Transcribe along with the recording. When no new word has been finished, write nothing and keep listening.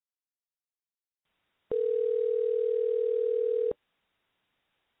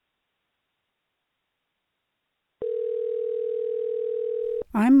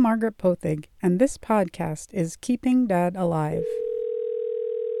I'm Margaret Pothig, and this podcast is Keeping Dad Alive.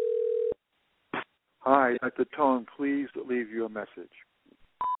 Hi, at the tone, please leave your message.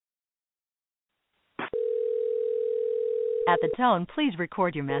 At the tone, please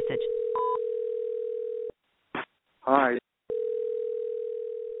record your message. Hi.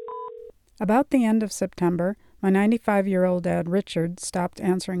 About the end of September, my 95-year-old dad, Richard, stopped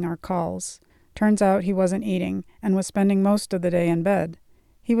answering our calls. Turns out he wasn't eating and was spending most of the day in bed.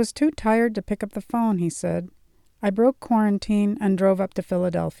 He was too tired to pick up the phone, he said. I broke quarantine and drove up to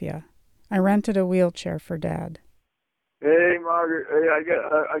Philadelphia. I rented a wheelchair for Dad. Hey, Margaret. Hey,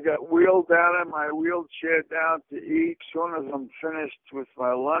 I got wheeled down in my wheelchair down to eat. As soon as I'm finished with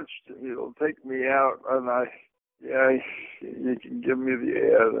my lunch, it'll take me out, and you can give me the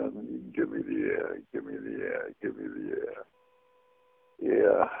air, then. You can give me the air, give me the air, give me the air.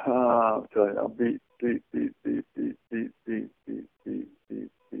 Yeah, I'm telling you, I'll beat.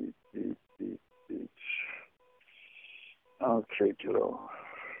 Okay, kiddo.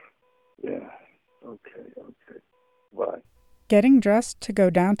 Yeah, okay. Bye. Getting dressed to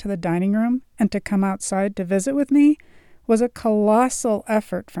go down to the dining room and to come outside to visit with me was a colossal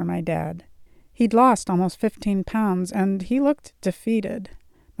effort for my dad. He'd lost almost 15 pounds, and he looked defeated.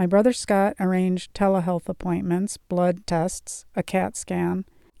 My brother Scott arranged telehealth appointments, blood tests, a CAT scan.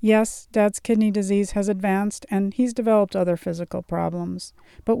 Yes, Dad's kidney disease has advanced, and he's developed other physical problems.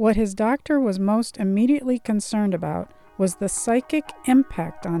 But what his doctor was most immediately concerned about was the psychic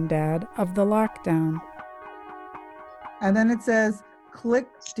impact on Dad of the lockdown. And then it says, click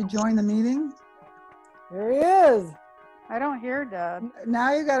to join the meeting. There he is. I don't hear Dad.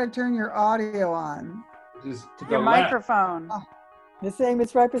 Now you got to turn your audio on. Just to Your microphone. The same,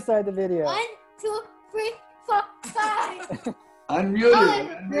 it's right beside the video. 1, 2, 3, 4, 5.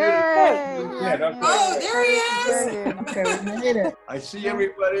 Unmuted. Yay! Oh, there he is. Okay, we made it. I see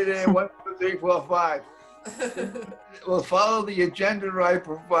everybody there. 1, 2, 3, 4, 5. We'll follow the agenda I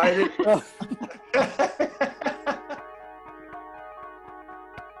provided.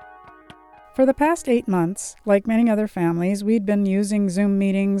 For the past 8 months, like many other families, we'd been using Zoom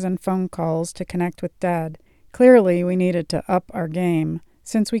meetings and phone calls to connect with Dad. Clearly, we needed to up our game.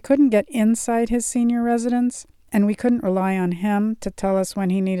 Since we couldn't get inside his senior residence, and we couldn't rely on him to tell us when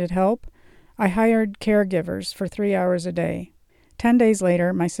he needed help, I hired caregivers for 3 hours a day. 10 days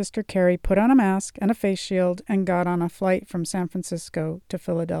later, my sister Carrie put on a mask and a face shield and got on a flight from San Francisco to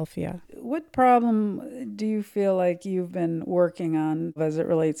Philadelphia. What problem do you feel like you've been working on as it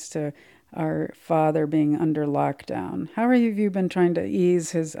relates to our father being under lockdown? How have you been trying to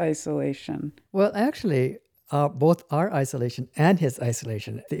ease his isolation? Well, actually, both our isolation and his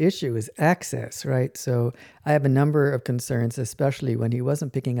isolation, the issue is access, right? So I have a number of concerns, especially when he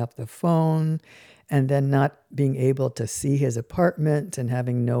wasn't picking up the phone and then not being able to see his apartment and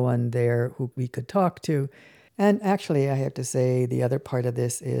having no one there who we could talk to. And actually, I have to say the other part of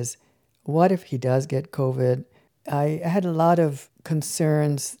this is, what if he does get COVID? I had a lot of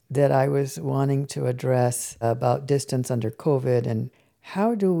concerns that I was wanting to address about distance under COVID and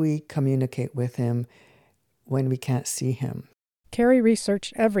how do we communicate with him when we can't see him. Carrie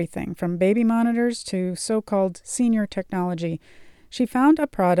researched everything from baby monitors to so-called senior technology. She found a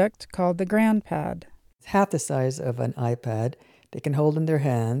product called the GrandPad. It's half the size of an iPad. They can hold in their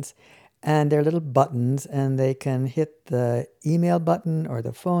hands, and they're little buttons, and they can hit the email button or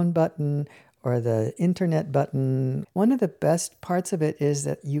the phone button or the internet button. One of the best parts of it is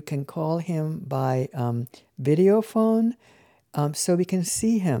that you can call him by video phone, so we can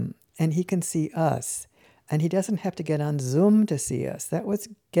see him and he can see us. And he doesn't have to get on Zoom to see us. That was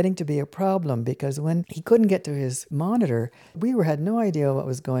getting to be a problem because when he couldn't get to his monitor, we had no idea what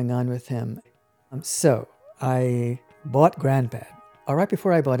was going on with him. So I bought GrandPad. Right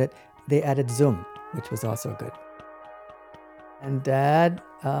before I bought it, they added Zoom, which was also good. And Dad,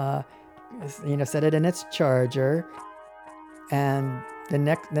 set it in its charger. And the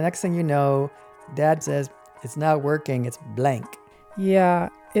next thing you know, Dad says, it's not working, it's blank. Yeah,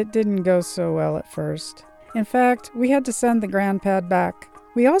 it didn't go so well at first. In fact, we had to send the GrandPad back.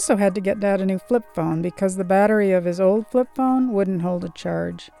 We also had to get Dad a new flip phone because the battery of his old flip phone wouldn't hold a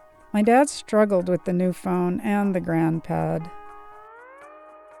charge. My dad struggled with the new phone and the GrandPad.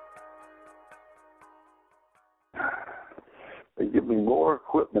 They give me more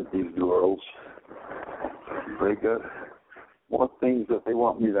equipment, these girls. They got more things that they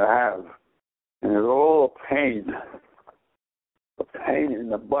want me to have. And it's all a pain. A pain in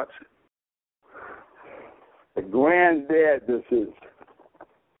the butt. The granddad this is.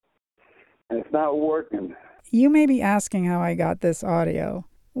 And it's not working. You may be asking how I got this audio.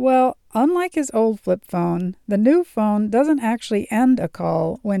 Well, Unlike his old flip phone, the new phone doesn't actually end a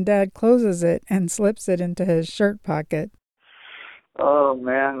call when Dad closes it and slips it into his shirt pocket. Oh,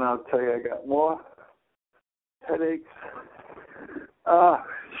 man, I'll tell you, I got more headaches.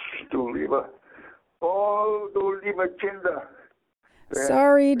 Du lieber Kinder.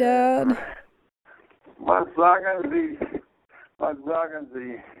 Sorry, Dad. Was sagen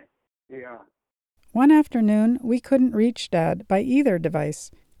Sie? Yeah. One afternoon, we couldn't reach Dad by either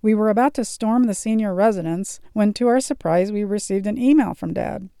device. We were about to storm the senior residence when, to our surprise, we received an email from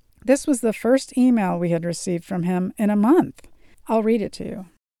Dad. This was the first email we had received from him in a month. I'll read it to you.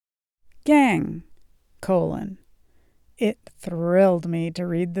 Gang, : It thrilled me to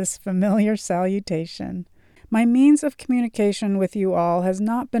read this familiar salutation. My means of communication with you all has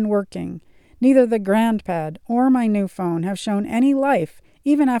not been working. Neither the GrandPad or my new phone have shown any life,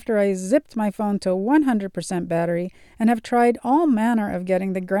 even after I zipped my phone to 100% battery and have tried all manner of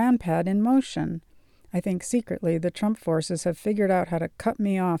getting the GrandPad in motion. I think secretly the Trump forces have figured out how to cut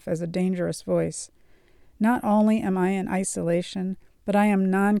me off as a dangerous voice. Not only am I in isolation, but I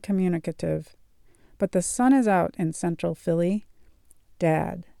am non-communicative. But the sun is out in central Philly.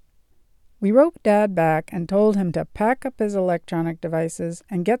 Dad. We wrote Dad back and told him to pack up his electronic devices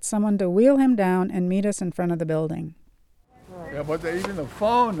and get someone to wheel him down and meet us in front of the building. Yeah, but even the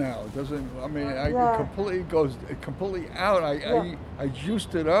phone now doesn't. I mean, it completely goes completely out. I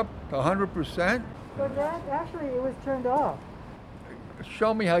juiced it up to 100%. So Dad, actually, it was turned off.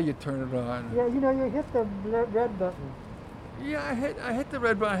 Show me how you turn it on. Yeah, you hit the red button. Yeah, I hit the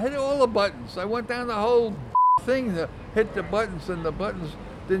red button. I hit all the buttons. I went down the whole thing to hit the buttons, and the buttons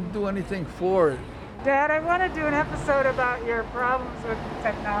didn't do anything for it. Dad, I want to do an episode about your problems with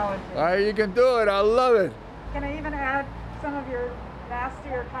technology. You can do it. I love it. Can I even add some of your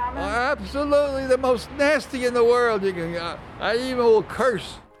nastier comments? Absolutely, the most nasty in the world. You can. I even will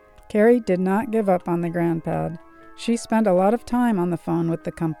curse. Carrie did not give up on the GrandPad. She spent a lot of time on the phone with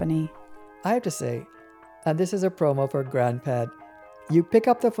the company. I have to say, this is a promo for GrandPad. You pick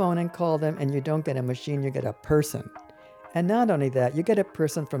up the phone and call them, and you don't get a machine, you get a person. And not only that, you get a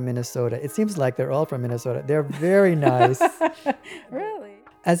person from Minnesota. It seems like they're all from Minnesota. They're very nice. Really?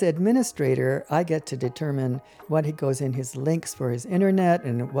 As administrator, I get to determine what goes in his links for his internet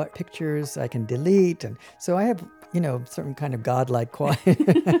and what pictures I can delete. And so I have, certain kind of godlike quiet.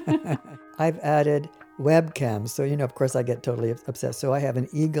 I've added webcams. So, of course, I get totally obsessed. So I have an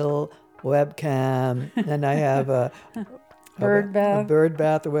Eagle webcam, and I have a bird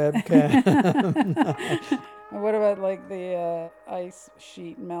bath webcam. What about like the ice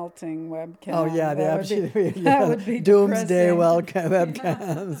sheet melting webcam? Oh yeah, that would be doomsday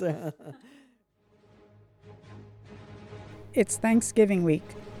webcams. It's Thanksgiving week.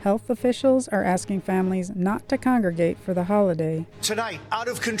 Health officials are asking families not to congregate for the holiday. Tonight, out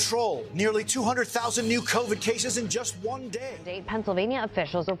of control. Nearly 200,000 new COVID cases in just one day. Pennsylvania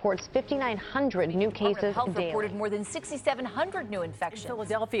officials reports 5,900 new cases Health daily. reported more than 6,700 new infections. In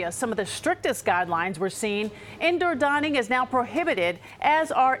Philadelphia, some of the strictest guidelines were seen. Indoor dining is now prohibited,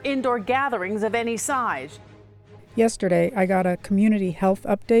 as are indoor gatherings of any size. Yesterday, I got a community health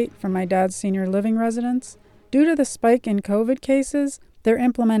update from my dad's senior living residence. Due to the spike in COVID cases, they're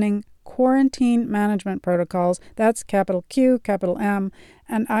implementing quarantine management protocols, that's capital Q, capital M,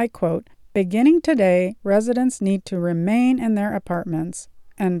 and I quote, "Beginning today, residents need to remain in their apartments,"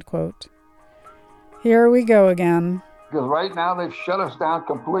 end quote. Here we go again. Because right now they've shut us down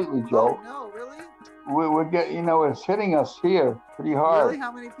completely, Joe. Oh, no, really? We're getting, it's hitting us here pretty hard. Really?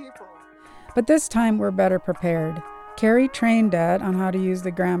 How many people? But this time we're better prepared. Carrie trained Dad on how to use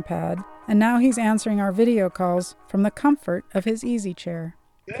the GrandPad, and now he's answering our video calls from the comfort of his easy chair.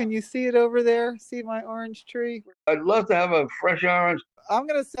 Can you see it over there? See my orange tree? I'd love to have a fresh orange. I'm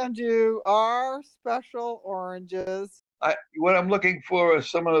going to send you our special oranges. What I'm looking for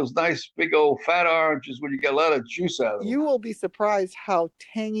is some of those nice big old fat oranges where you get a lot of juice out of them. You will be surprised how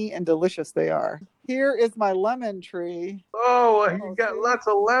tangy and delicious they are. Here is my lemon tree. Oh, you got lots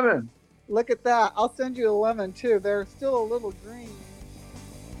of lemon. Look at that. I'll send you a lemon too. They're still a little green.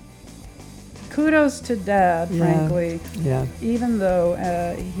 Kudos to Dad, frankly. Yeah. Even though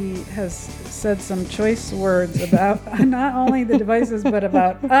he has said some choice words about not only the devices, but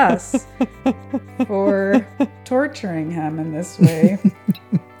about us for torturing him in this way.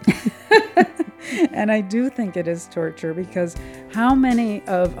 And I do think it is torture, because how many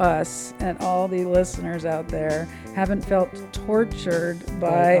of us and all the listeners out there haven't felt tortured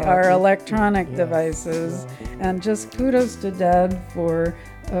by our electronic devices? And just kudos to Dad for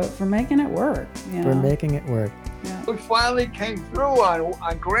making it work. For making it work. We finally came through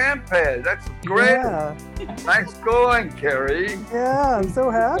on GrandPad. That's great. Yeah. Nice going, Kerry. Yeah, I'm so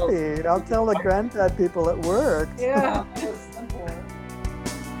happy. I'll tell the GrandPad people it worked. Yeah, it was simple.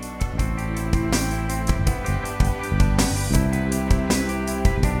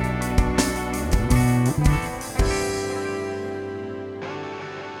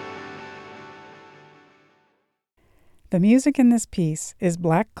 The music in this piece is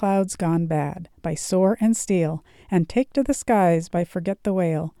Black Clouds Gone Bad by Soar and Steel and Take to the Skies by Forget the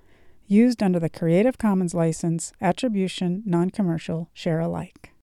Whale, used under the Creative Commons license, Attribution, Non-Commercial, Share Alike.